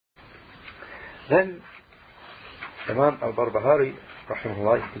Then Imam al-Barbahari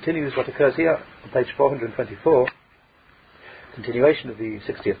rahimahullah continues what occurs here on page 424, continuation of the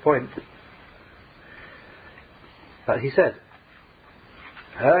 60th point, that he said,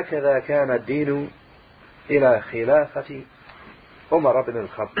 هكذا كان الدين إلى خلافة عمر بن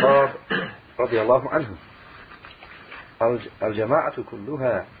الخطاب رضي الله عنه الجماعة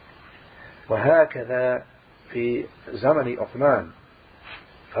كلها، وهكذا في زمن عثمان،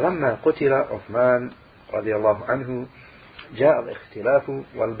 فلما قتل عثمان رضي الله عنه جاء الاختلاف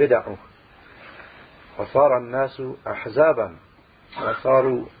والبدع، وصار الناس أحزابا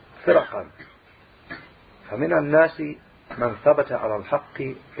وصاروا فرقا، فمن الناس من ثبت على الحق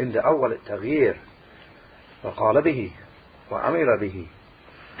عند أول التغيير وقال به وعمل به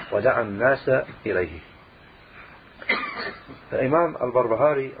ودعا الناس إليه. The Imam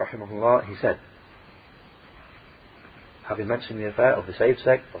al-Barbahari rahimahullah, he said, having mentioned the affair of the saved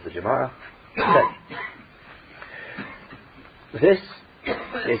sect of the Jama'ah, he said, this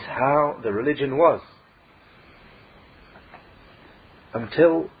is how the religion was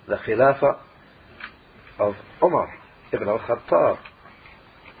until the Khilafah of Umar ibn al-Khattab,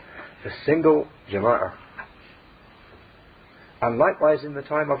 the single Jama'ah, and likewise in the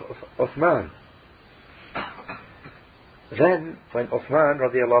time of Uthman. Then when Uthman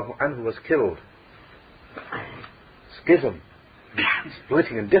radiallahu anhu was killed, schism,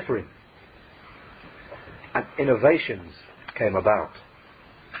 splitting and differing, and innovations came about.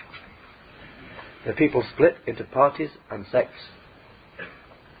 The people split into parties and sects.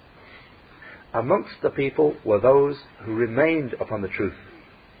 Amongst the people were those who remained upon the truth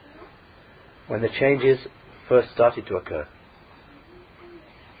when the changes first started to occur.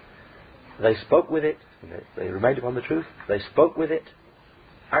 They spoke with it, they remained upon the truth, they spoke with it,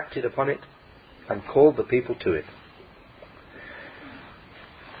 acted upon it, and called the people to it.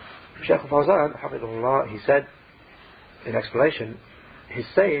 Shaykh al-Fawzan, hafidhullah, he said, in explanation, he's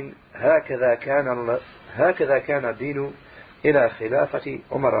saying, هكذا كان الدين إلى خلافة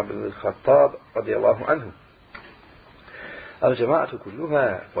عمر بن الخطاب رضي الله عنه الجماعة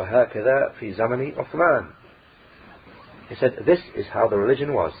كلها وهكذا في زمن عثمان. He said, this is how the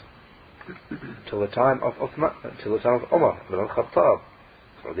religion was till the time of Uthman, till the time of Umar ibn al-Khattab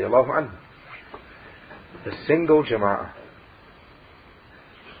رضي الله عنه, the single Jama'ah.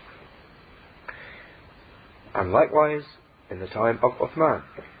 And likewise in the time of Uthman,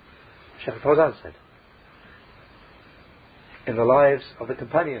 Shaykh al-Fawzan said, in the lives of the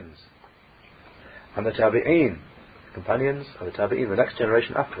companions and the tabi'een, the companions and the tabi'een, the next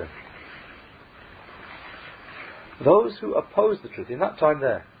generation after them. Those who opposed the truth in that time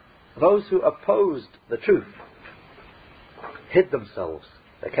there, those who opposed the truth hid themselves,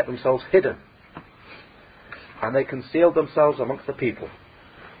 they kept themselves hidden, and they concealed themselves amongst the people,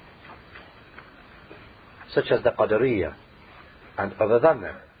 such as the Qadariyah and other than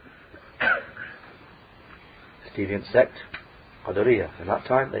them. Deviant sect, Qadariyah, in that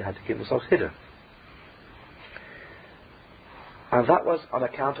time they had to keep themselves hidden. And that was on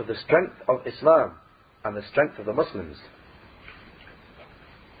account of the strength of Islam and the strength of the Muslims,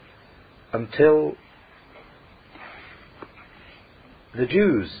 until the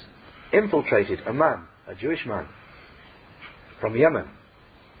Jews infiltrated a man, a Jewish man from Yemen,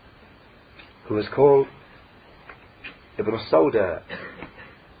 who was called Ibn Sawda,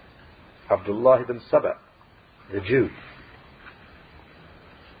 Abdullah ibn Saba, the Jew.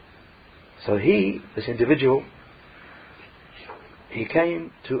 So this individual, he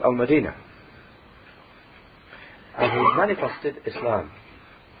came to Al-Madinah and he manifested Islam.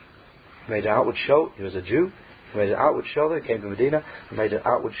 He made an outward show, he was a Jew, he made an outward show that he came to Medina, he made an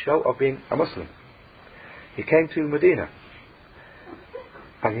outward show of being a Muslim. He came to Medina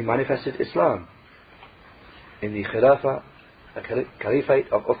and he manifested Islam in the Khilafah, the Caliphate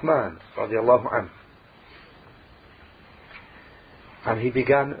of Uthman radiallahu anhu. And he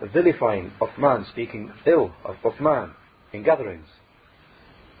began vilifying Uthman, speaking ill of Uthman in gatherings,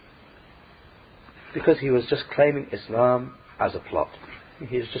 because he was just claiming Islam as a plot.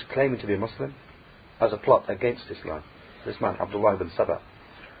 He was just claiming to be a Muslim as a plot against Islam. This man, Abdullah ibn Saba,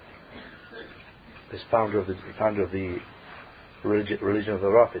 this founder of the religion of the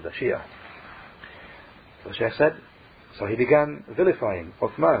Rafid, the Shia. The Shaykh said, so he began vilifying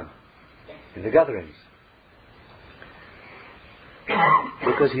Uthman in the gatherings,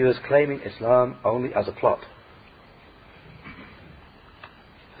 because he was claiming Islam only as a plot.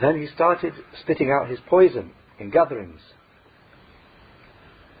 Then he started spitting out his poison in gatherings,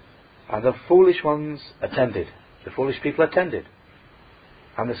 and the foolish ones attended, the foolish people attended,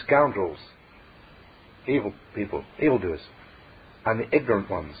 and the scoundrels, evil people, evildoers, and the ignorant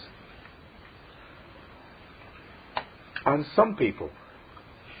ones And some people,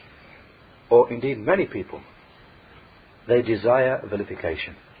 or indeed many people, they desire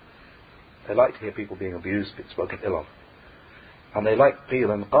vilification. They like to hear people being abused, spoken ill of. And they like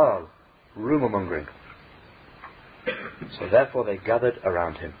qeel and qaal, rumour mongering. So therefore they gathered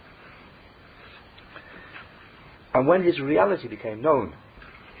around him. And when his reality became known,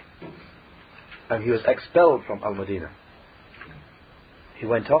 and he was expelled from Al-Madinah, he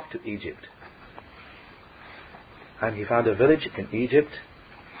went off to Egypt. And he found a village in Egypt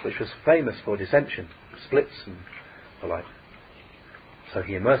which was famous for dissension, splits and the like. So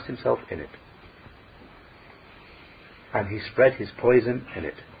he immersed himself in it. And he spread his poison in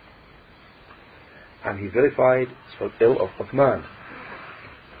it. And he vilified, spoke ill of Uthmaan.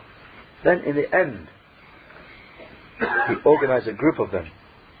 Then in the end, he organized a group of them,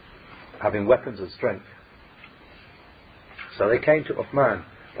 having weapons and strength. So they came to Uthmaan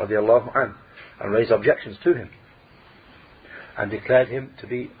radiallahu anh, and raised objections to him, and declared him to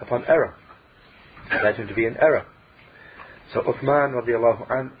be upon error, declared him to be in error. So Uthmaan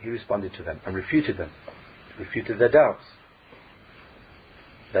radiallahu anh, he responded to them and refuted them, refuted their doubts.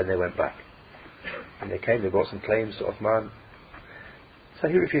 Then they went back. And they came, they brought some claims to Uthmaan. So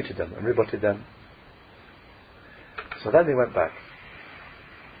he refuted them and rebutted them. So then they went back.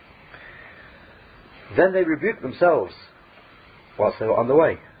 Then they rebuked themselves whilst they were on the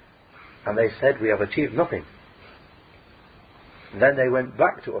way. And they said, we have achieved nothing. Then they went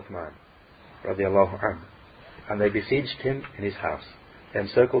back to Uthmaan radiallahu anhu, and they besieged him in his house. They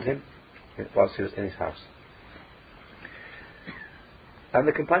encircled him whilst he was in his house. And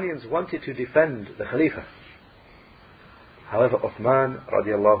the companions wanted to defend the Khalifa. However, Uthmaan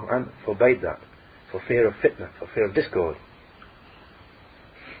radiallahu anhu forbade that, for fear of fitna, for fear of discord,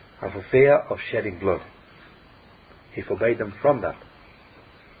 and for fear of shedding blood. He forbade them from that,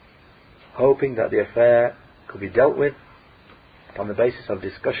 hoping that the affair could be dealt with on the basis of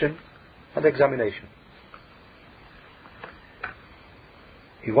discussion and examination.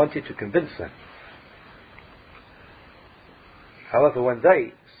 He wanted to convince them. However, when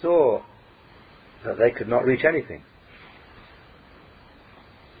they saw that they could not reach anything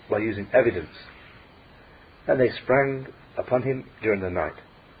by using evidence, then they sprang upon him during the night,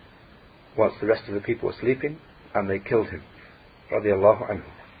 whilst the rest of the people were sleeping, and they killed him, radiallahu anhu.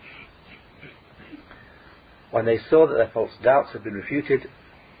 When they saw that their false doubts had been refuted,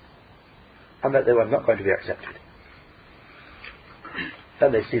 and that they were not going to be accepted,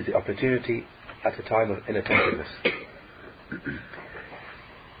 then they seized the opportunity at a time of inattentiveness.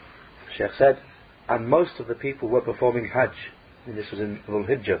 Shaykh said, and most of the people were performing Hajj. And this was in Dhul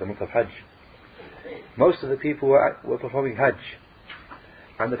Hijjah, the month of Hajj. Most of the people were performing Hajj,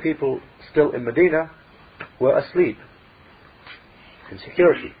 and the people still in Medina were asleep in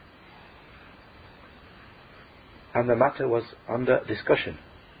security, and the matter was under discussion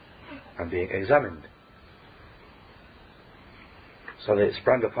and being examined. So they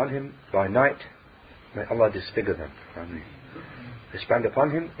sprang upon him by night. May Allah disfigure them. Ameen. They sprang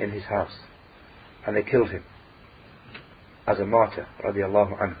upon him in his house, and they killed him as a martyr,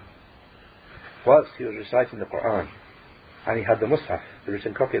 radiallahu anhu, whilst he was reciting the Quran, and he had the Mus'haf, the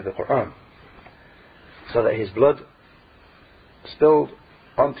written copy of the Quran, so that his blood spilled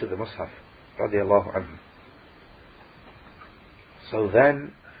onto the Mus'haf, radiallahu anhu. So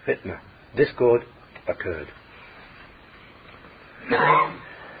then fitna, discord occurred.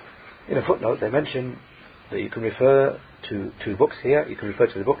 In a footnote they mention that you can refer to two books here. You can refer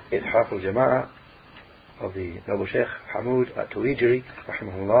to the book Ithaf al-Jama'ah of the noble Sheikh Hamoud at-Tuwijiri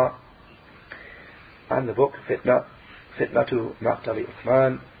rahimahullah, and the book Fitnatu Maqtali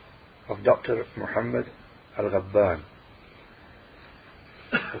Uthman of Dr. Muhammad al-Ghabban.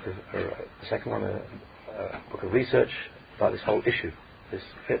 The second one, a book of research about this whole issue, this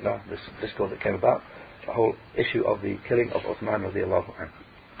fitna, this discord that came about, the whole issue of the killing of Uthman radiallahu anhu.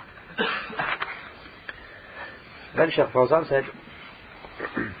 Then Shaykh Fawzan said,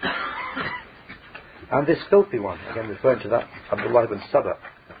 and this filthy one, again referring to that Abdullah ibn Saba,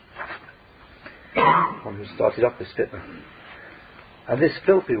 one who started off this fitna, and this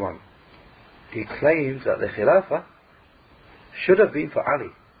filthy one, he claims that the Khilafah should have been for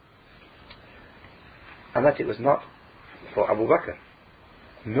Ali, and that it was not for Abu Bakr,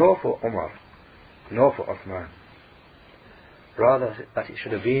 nor for Umar, nor for Uthman. Rather that it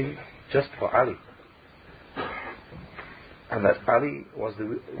should have been just for Ali, and that Ali was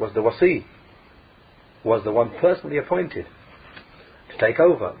the wasi, was the one personally appointed to take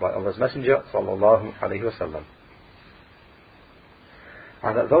over by Allah's Messenger sallallahu alaihi wasallam,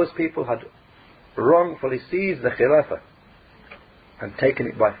 and that those people had wrongfully seized the Khilafah and taken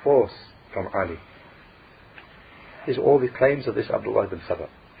it by force from Ali, These are all the claims of this Abdullah ibn Saba.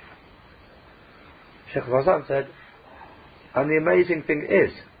 Shaykh Fawzan said, and the amazing thing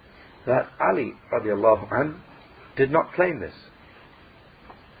is that Ali radiallahu anh did not claim this,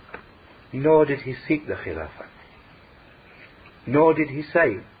 nor did he seek the Khilafah, nor did he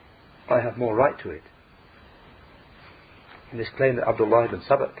say, I have more right to it. In this claim that Abdullah ibn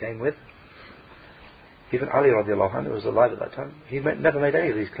Saba came with, even Ali radiallahu anh, who was alive at that time, he never made any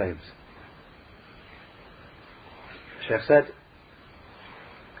of these claims. Shaykh said,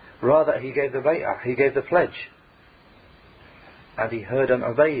 rather he gave the bay'ah, he gave the pledge, and he heard and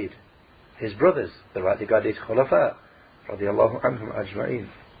obeyed his brothers, the rightly guided Khulafa radiallahu anhum ajma'in,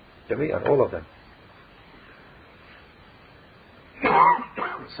 jami'an, all of them.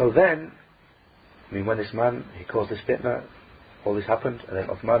 So then, when this man, he caused this fitna, all this happened, and then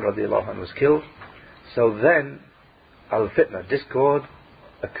Uthman radiallahu anhu was killed. So then, al-fitna, discord,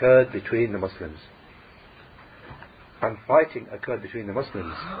 occurred between the Muslims. And fighting occurred between the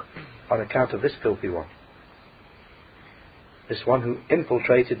Muslims on account of this filthy one. This one who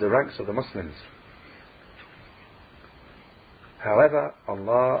infiltrated the ranks of the Muslims. However,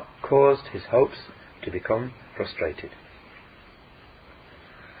 Allah caused his hopes to become frustrated.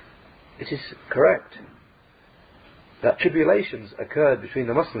 It is correct that tribulations occurred between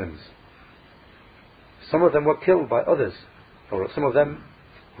the Muslims. Some of them were killed by others, or some of them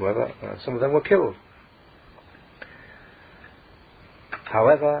were killed.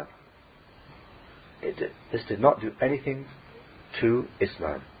 However, this did not do anything to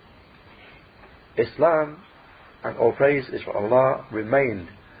Islam. Islam, and all praise is for Allah, remained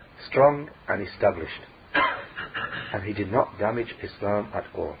strong and established, and he did not damage Islam at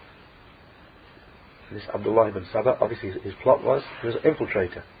all. This Abdullah ibn Saba, obviously his plot was, he was an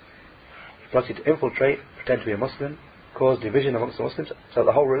infiltrator. He plotted to infiltrate, pretend to be a Muslim, cause division amongst the Muslims, so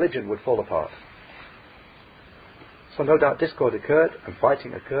the whole religion would fall apart. So no doubt discord occurred and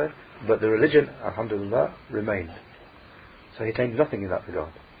fighting occurred, but the religion, alhamdulillah, remained. So he attained nothing in that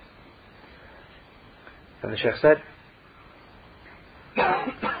regard. And the Shaykh said,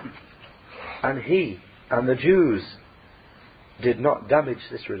 and he and the Jews did not damage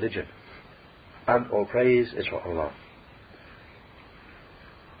this religion, and all praise is for Allah.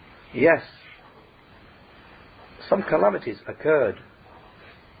 Yes, some calamities occurred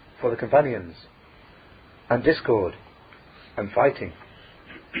for the companions, and discord and fighting.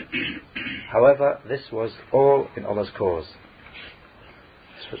 However, this was all in Allah's cause.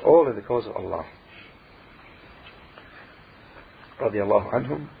 This was all in the cause of Allah. Radiallahu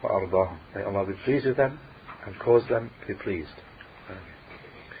anhum wa ardahum. May Allah be pleased with them and cause them to be pleased.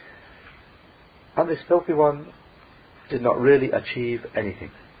 And this filthy one did not really achieve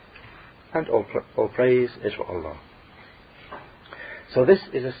anything. And all praise is for Allah. So this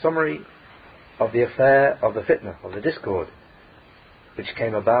is a summary of the affair of the fitna, of the discord, which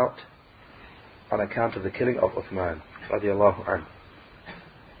came about on account of the killing of Uthman radiallahu anhu.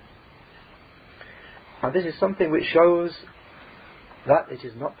 And this is something which shows that it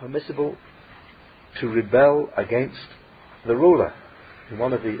is not permissible to rebel against the ruler. In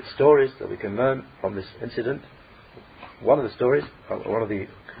one of the stories that we can learn from this incident, one of the stories, or one of the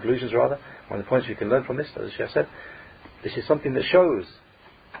conclusions rather, one of the points we can learn from this, as the Shaykh said, this is something that shows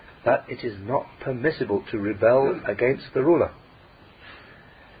that it is not permissible to rebel against the ruler,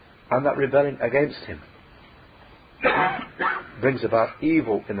 and that rebelling against him brings about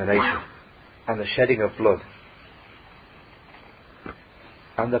evil in the nation and the shedding of blood,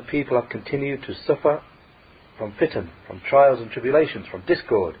 and the people have continued to suffer from fitan, from trials and tribulations, from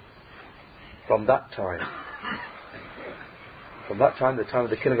discord from that time, the time of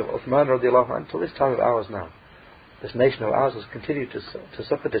the killing of Uthman radiallahu anhu, until this time of ours now. This nation of ours has continued to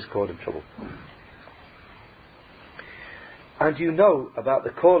suffer discord and trouble. And you know about the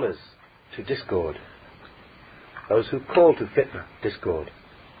callers to discord, those who call to fitna, discord,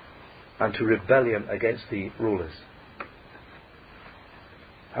 and to rebellion against the rulers,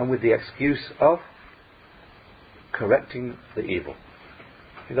 and with the excuse of correcting the evil.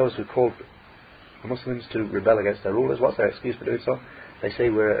 Those who call the Muslims to rebel against their rulers, what's their excuse for doing so? They say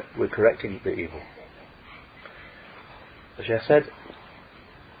we're correcting the evil. The Shaykh said,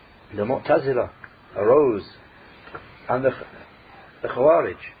 the Mu'tazila arose, and the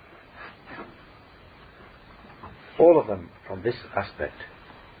Khawarij, all of them from this aspect.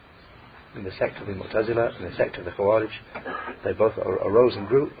 In the sect of the Mu'tazila and the sect of the Khawarij, they both arose and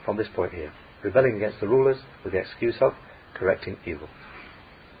grew from this point here, rebelling against the rulers with the excuse of correcting evil.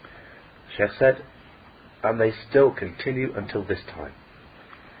 The Shaykh said, and they still continue until this time.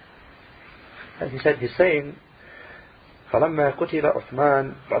 And he said, he's saying, فلما قتل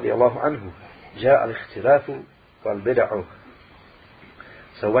عثمان رضي الله عنه جاء الاختلاف وَالْبِدَعُ.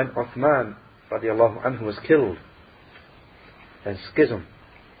 So when Uthman radiallahu anhu was killed, then schism,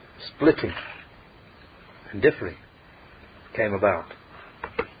 splitting and differing came about,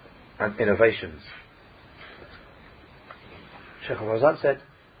 and innovations. Shaykh al-Fawzan said,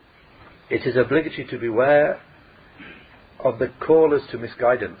 it is obligatory to beware of the callers to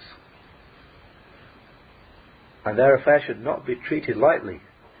misguidance, and their affair should not be treated lightly,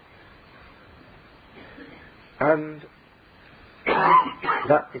 and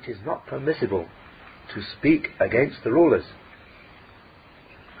that it is not permissible to speak against the rulers,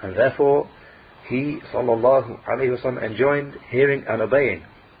 and therefore he sallallahu alaihi wasallam enjoined hearing and obeying,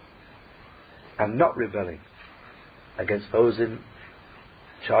 and not rebelling against those in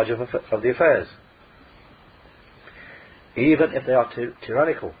charge of the affairs, even if they are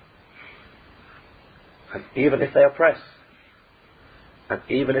tyrannical, and even if they oppress, and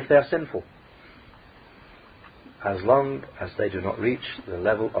even if they are sinful, as long as they do not reach the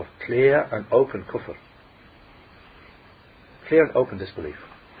level of clear and open kufr, clear and open disbelief.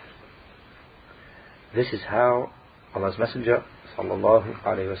 This is how Allah's Messenger sallallahu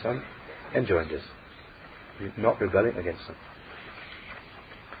alaihi wasallam enjoined us, not rebelling against them,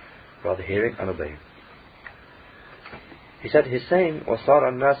 rather hearing and obeying. He said his saying, وَصَارَ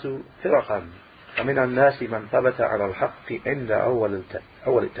النَّاسُ فِرَقًا وَمِنَ النَّاسِ مَنْ ثَبَتَ عَلَى الْحَقِّ عِنْدَ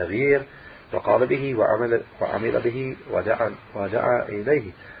أول التغيير وقال به وعمل به ودعا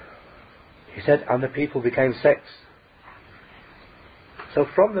إليه. He said, and the people became sects. So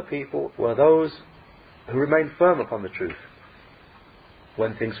from the people were those who remained firm upon the truth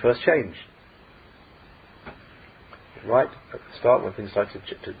when things first changed. Right at the start, when things started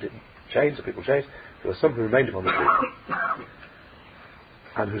to change, the people changed, there were some who remained upon the truth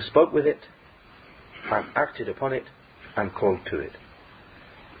and who spoke with it and acted upon it and called to it.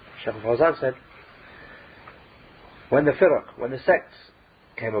 Shaykh al-Fawzan said, when the firaq, when the sects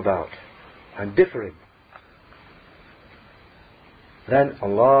came about and differing, then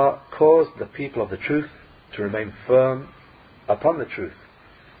Allah caused the people of the truth to remain firm upon the truth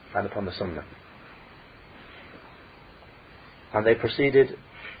and upon the Sunnah, and they proceeded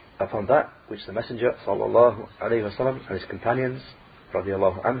upon that which the Messenger sallallahu alaihi wasallam and his companions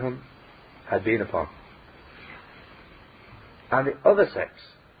radiallahu anhum had been upon. And the other sects,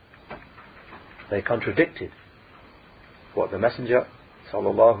 they contradicted what the Messenger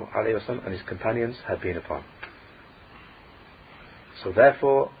sallallahu alaihi wasallam and his companions had been upon. So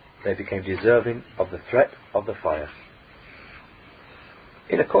therefore they became deserving of the threat of the fire,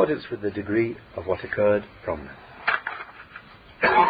 in accordance with the degree of what occurred from them.